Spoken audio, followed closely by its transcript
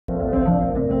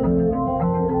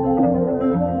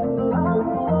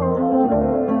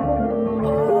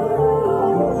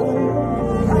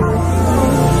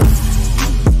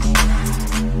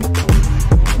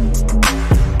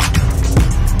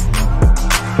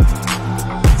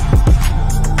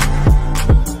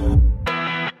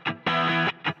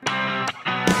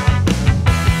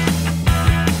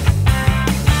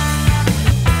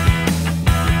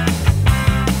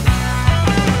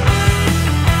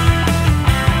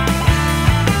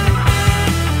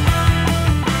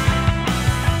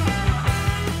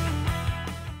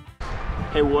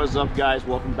What's up, guys?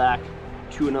 Welcome back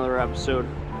to another episode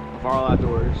of All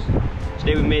Outdoors.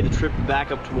 Today we made the trip back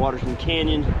up to Waterton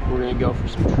Canyon. We're gonna go for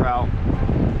some trout.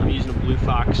 I'm using a Blue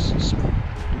Fox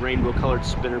rainbow colored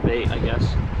spinner bait, I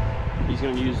guess. He's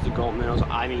gonna use the gulp minnows.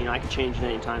 I mean, I could change it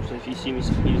anytime, so if you see me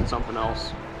using something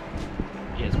else,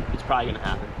 yeah, it's probably gonna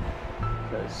happen.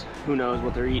 Because who knows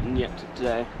what they're eating yet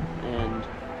today. And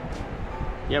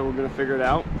yeah, we're gonna figure it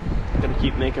out. Gonna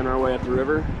keep making our way up the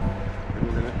river. And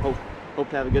we're gonna hope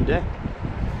to have a good day.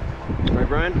 Right,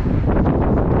 Brian?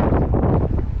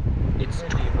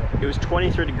 It was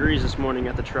 23 degrees this morning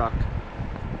at the truck.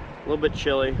 A little bit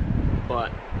chilly,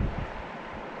 but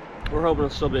we're hoping it'll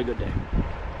still be a good day.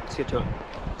 Let's get to it.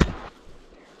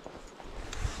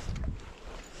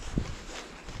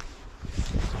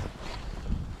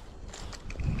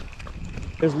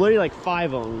 There's literally like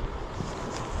 5 of them.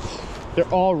 They're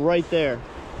all right there.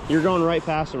 You're going right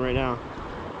past them right now.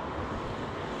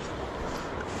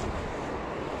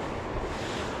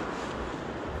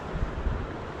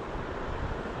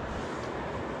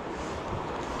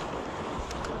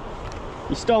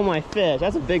 You stole my fish.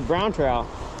 That's a big brown trout.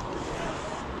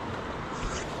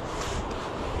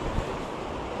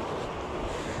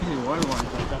 The water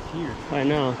line's like up here. I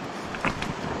know.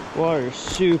 Water's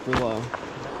super low.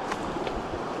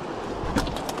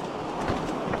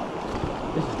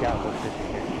 This has got to be fish in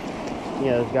here.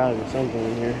 Yeah, there's gotta be something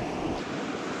in here.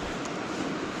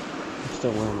 I'm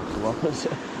still wearing my gloves.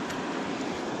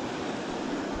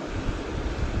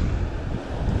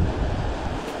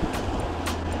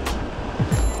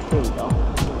 There we go.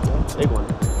 Big one.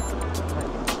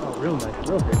 Oh, real nice,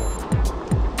 real big one.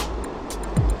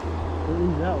 Don't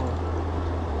lose that one.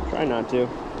 Try not to.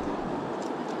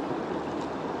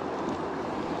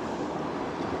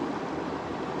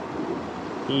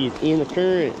 He's in the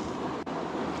current.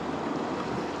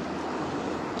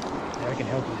 Yeah, I can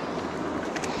help you.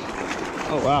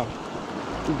 Oh wow.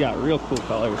 He's got real cool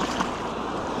colors.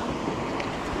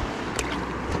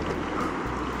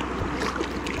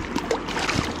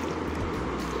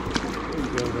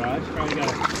 Raj probably got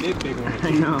a big one. I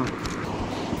know.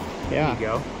 Yeah. There you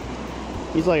go.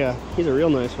 He's a real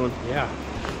nice one. Yeah.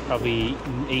 Probably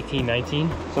 18, 19.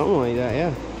 Something like that,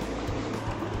 yeah.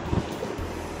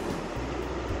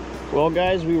 Well,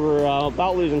 guys, we were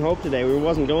about losing hope today. It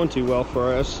wasn't going too well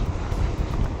for us.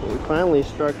 But we finally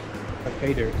struck A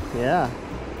pay dirt. Yeah.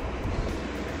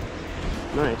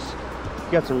 Nice.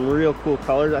 He's got some real cool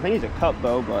colors. I think he's a cup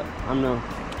bow, but I'm no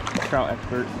trout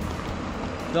expert.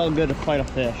 It's all good to fight a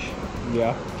fish.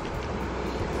 Yeah.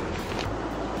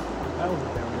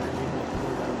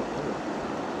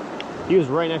 He was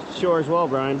right next to shore as well,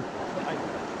 Brian.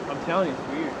 I'm telling you, it's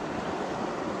weird.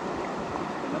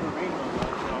 Another rainbow, so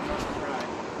I'm not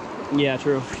surprised. Yeah,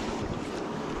 true.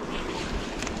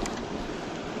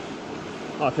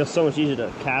 Oh, it feels so much easier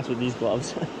to cast with these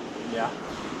gloves. Yeah.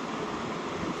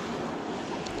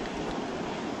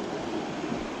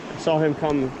 I saw him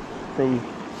come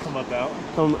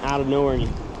out of nowhere and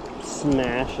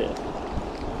smash it.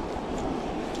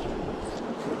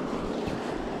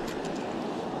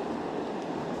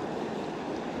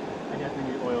 I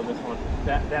definitely need to oil this one.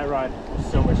 That rod is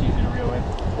so much easier to reel in.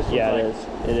 Yeah, it is.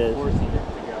 It is. Forcing it to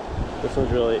go. This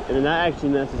one's really, and that actually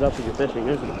messes up with your fishing.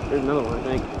 There's another one, I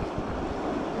think.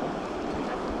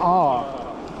 Oh,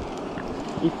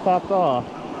 he popped off.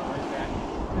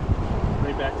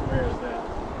 Right back to where it was at.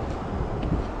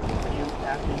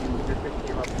 After your fish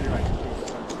came up through, I could see it.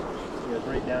 It was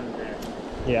right down in there.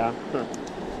 Yeah. Huh.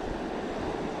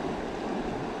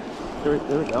 There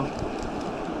we go.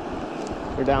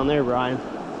 They're down there, Brian. On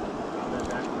that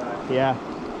back side. Yeah.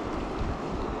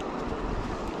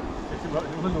 Look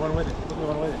at the one with it. Look at the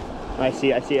one with it. I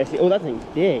see. Oh, that thing's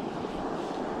big.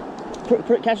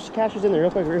 Catch us in there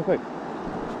real quick.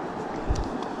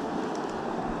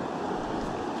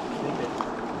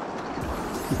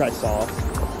 You probably saw us.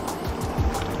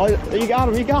 Oh, you got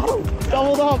him.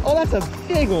 Doubled up. Oh, that's a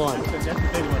big one. That's a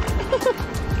big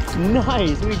one.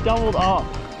 Nice. We doubled up.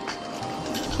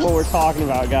 That's what we're talking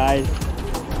about, guys.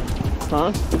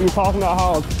 Huh? We were talking about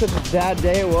how such a bad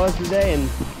day it was today, and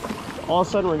all of a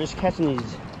sudden we're just catching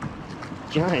these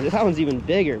giants. That one's even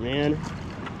bigger, man.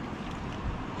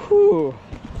 Whew.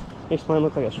 Makes mine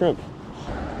look like a shrimp.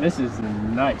 This is a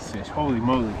nice fish. Holy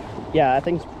moly. Yeah, I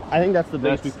think that's the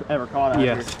biggest we've ever caught out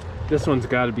Yes. here. This one's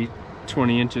got to be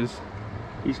 20 inches.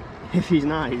 If he's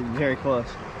not, he's very close.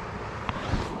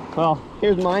 Well,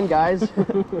 here's mine, guys.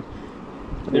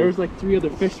 There was like 3 other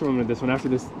fish swimming in this one after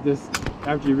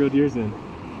after you reeled yours in.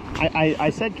 I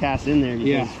said cast in there.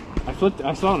 Yeah. I saw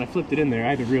it, I flipped it in there. I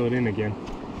had to reel it in again.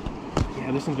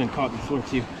 Yeah, this one's been caught before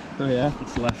too. Oh yeah?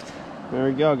 It's left. There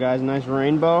we go, guys. Nice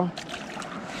rainbow.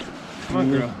 Come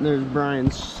on, girl. There's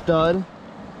Brian's stud.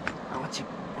 I'll let you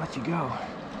go.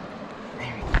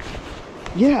 There we go.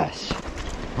 Yes.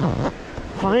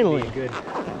 Finally. Good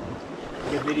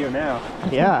video now.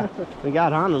 Yeah, we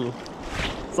got on him.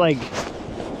 It's like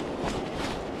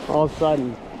all of a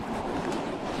sudden.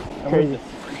 Crazy. It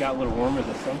got a little warmer.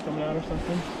 The sun coming out or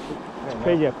something. It's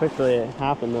crazy how quickly it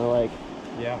happened though. Like.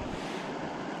 Yeah.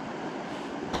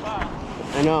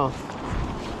 I know.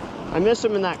 I missed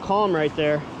him in that calm right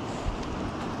there.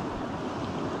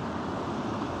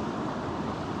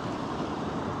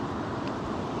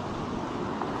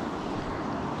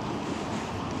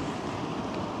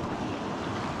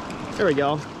 There we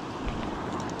go.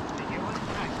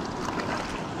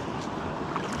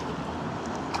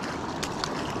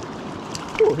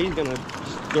 Ooh, he's gonna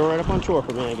just go right up on shore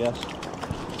for me, I guess.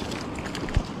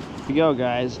 Here we go,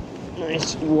 guys.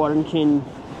 Nice Waterton Canyon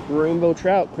rainbow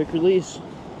trout, quick release.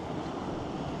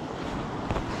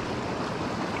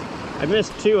 I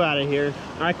missed two out of here.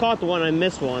 I caught the one, I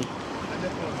missed one.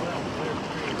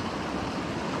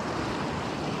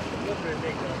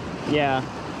 Yeah.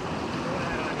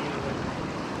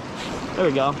 There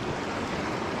we go.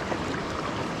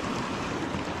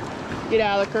 Get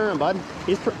out of the current, bud.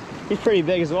 He's pretty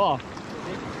big as well.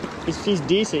 He's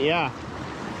decent, yeah.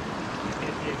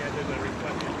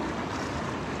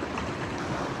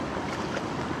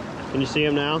 Can you see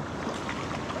him now?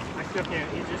 I still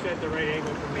can't. He's just at the right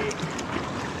angle for me.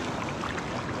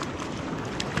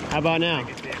 How about now? I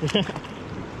can see him.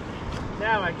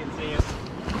 Now I can see him.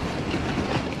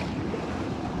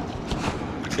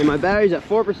 And my battery's at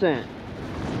 4%.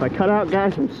 If I cut out,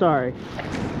 guys, I'm sorry.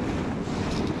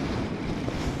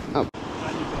 Oh.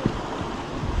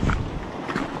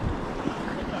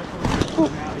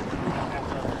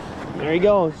 There he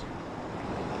goes.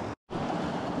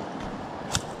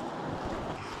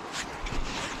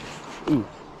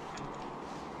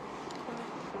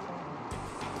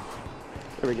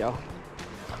 There we go.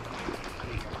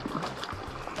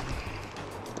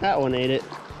 That one ate it.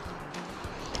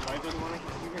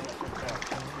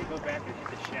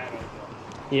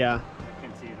 Yeah. I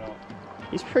can see it all.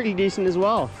 He's pretty decent as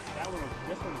well.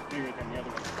 This one's bigger than the other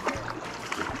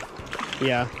one.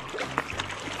 Yeah.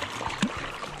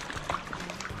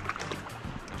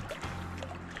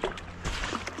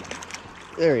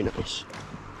 Very nice.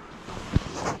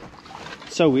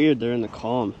 So weird, they're in the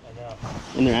calm. I know.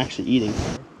 And they're actually eating.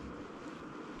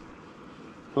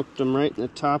 Hooked them right in the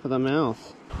top of the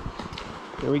mouth.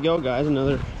 There we go, guys.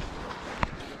 Another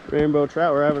rainbow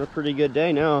trout. We're having a pretty good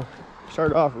day now.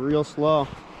 Started off real slow.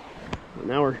 But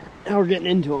now we're getting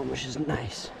into them, which is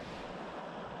nice.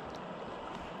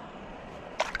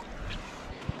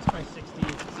 It's probably 16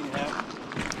 and a half.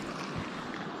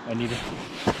 I need it.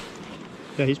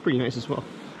 Yeah, he's pretty nice as well.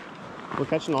 We're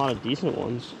catching a lot of decent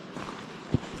ones.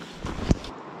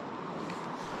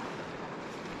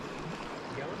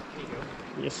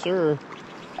 Yes, sir.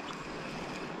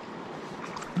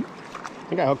 I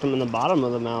think I hooked him in the bottom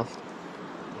of the mouth.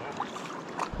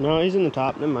 No, he's in the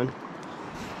top. Never mind.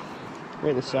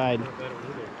 Right in the side.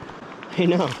 I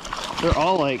know. They're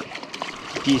all like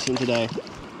decent today.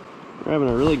 We're having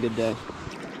a really good day.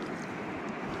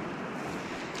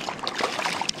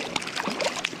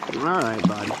 All right,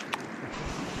 bud.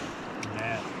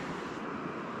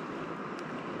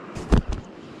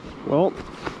 Well,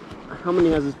 how many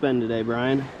has this been today,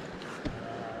 Brian?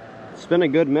 It's been a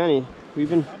good many. We've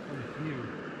been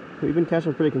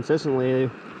catching pretty consistently.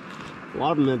 A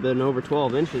lot of them have been over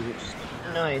 12 inches, which is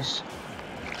nice.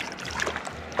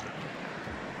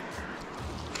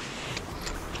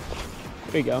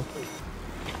 There you go.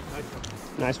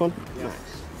 Nice one? Yeah.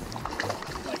 Nice.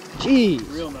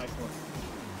 Jeez. Real nice one.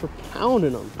 We're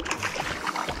pounding them.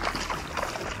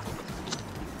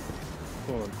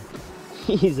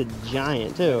 He's a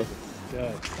giant too.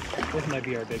 This might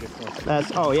be our biggest one.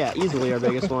 That's, oh yeah, easily our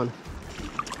biggest one.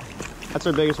 That's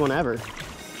our biggest one ever.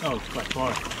 Oh, by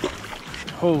far.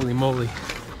 Holy moly.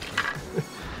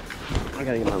 I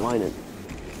gotta get my line in.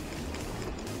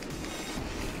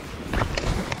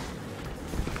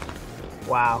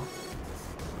 Wow.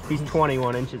 He's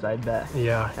 21 inches, I bet.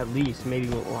 Yeah. At least, maybe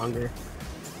longer.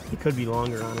 He could be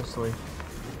longer, honestly.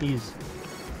 He's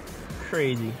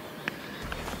crazy.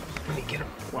 Let me get him.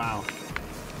 Wow.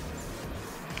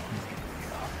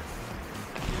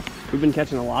 We've been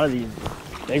catching a lot of these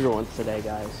bigger ones today,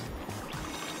 guys.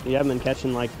 We haven't been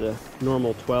catching like the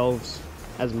normal 12s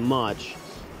as much.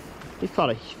 We've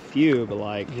caught a few, but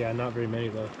like... Yeah, not very many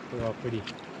though. They're all pretty.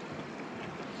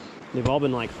 They've all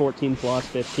been like 14 plus,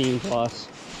 15 plus.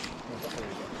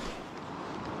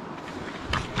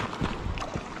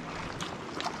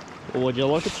 Well, would you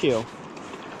look at you?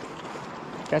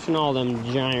 Catching all them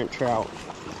giant trout.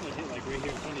 Like right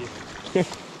here in front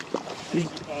of you.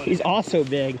 He's also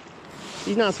big.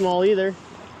 He's not small either.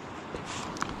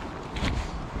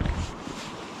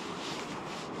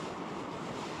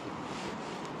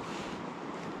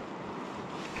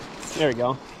 There we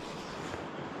go.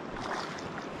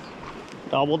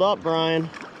 Doubled up, Brian.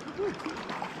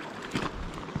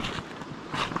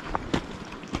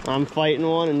 I'm fighting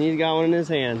one and he's got one in his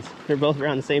hands. They're both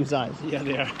around the same size. Yeah,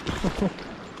 they are.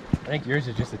 I think yours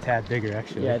is just a tad bigger,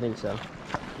 actually. Yeah, I think so.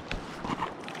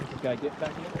 Just gotta get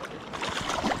back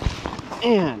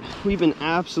in. And we've been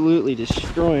absolutely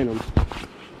destroying them.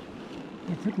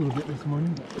 It took a little bit this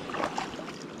morning,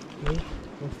 but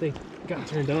once they got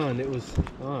turned on, it was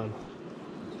on.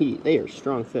 They are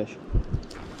strong fish.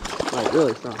 Like,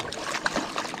 really strong.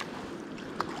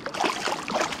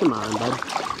 Come on, bud.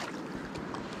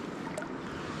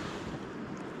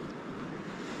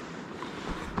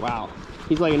 Wow.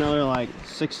 He's like another, like,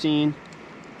 16.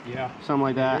 Yeah. Something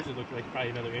like that. Yours would look like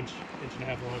probably another inch and a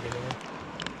half longer than that.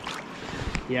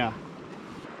 Yeah.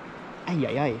 Ay,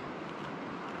 ay, ay.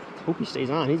 Hope he stays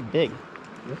on. He's big.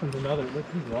 This one's another. Look,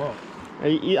 he's long.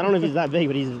 I don't know if he's that big,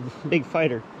 but he's a big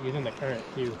fighter. He's in the current,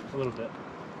 too, a little bit.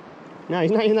 No,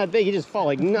 he's not even that big. He just fall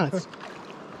like nuts.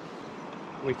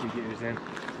 Wait till you get yours in.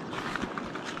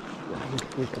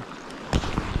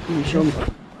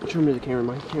 Show me the camera.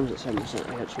 My camera's at 7%.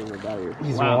 I got to change my battery.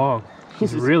 He's long.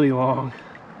 He's really long.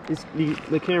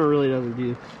 The camera really doesn't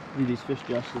do these fish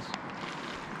justice.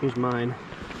 Here's mine.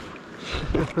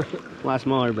 A lot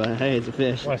smaller, but hey, it's a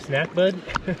fish. Want a snack, bud?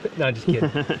 No, just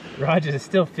kidding. Roger's is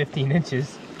still 15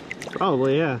 inches.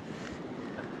 Probably, yeah.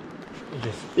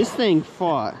 This thing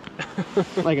fought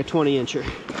like a 20-incher.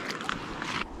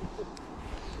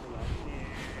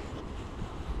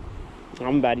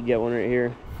 I'm about to get one right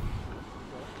here.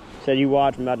 Said you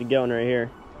watch, I'm about to get one right here.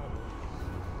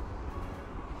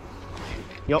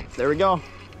 Yep, there we go.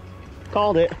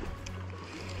 Called it.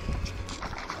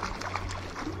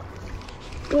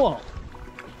 Whoa,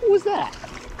 what was that?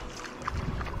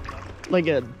 Like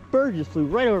a bird just flew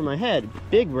right over my head.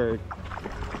 Big bird.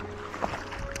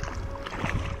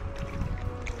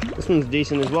 This one's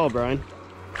decent as well, Brian.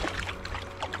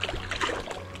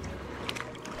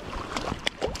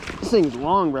 This thing's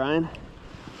long, Brian.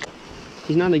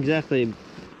 He's not exactly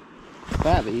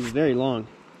fat, but he's very long.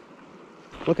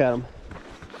 Look at him.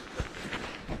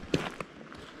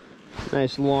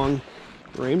 Nice long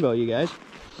rainbow, you guys.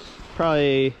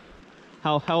 Probably,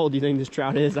 how old do you think this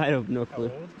trout is? I have no clue.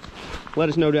 Let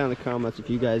us know down in the comments if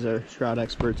you guys are trout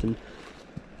experts and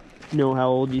know how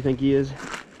old you think he is.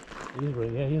 He's really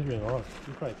long.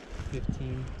 He's probably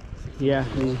 15, 16. Yeah,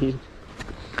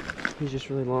 he's just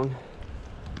really long.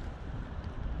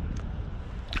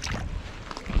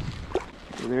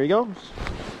 And there he goes.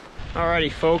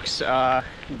 Alrighty, folks.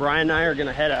 Brian and I are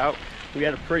gonna head out. We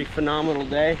had a pretty phenomenal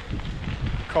day.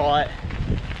 Caught,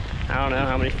 I don't know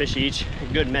how many fish each,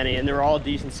 a good many, and they were all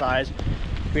decent size.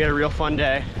 We had a real fun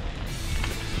day.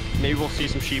 Maybe we'll see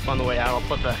some sheep on the way out. I'll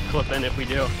put the clip in if we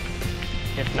do.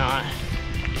 If not,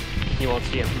 you won't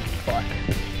see them. But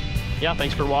yeah,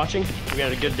 thanks for watching. We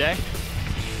had a good day.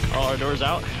 All Outdoors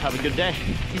out. Have a good day.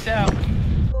 Peace out.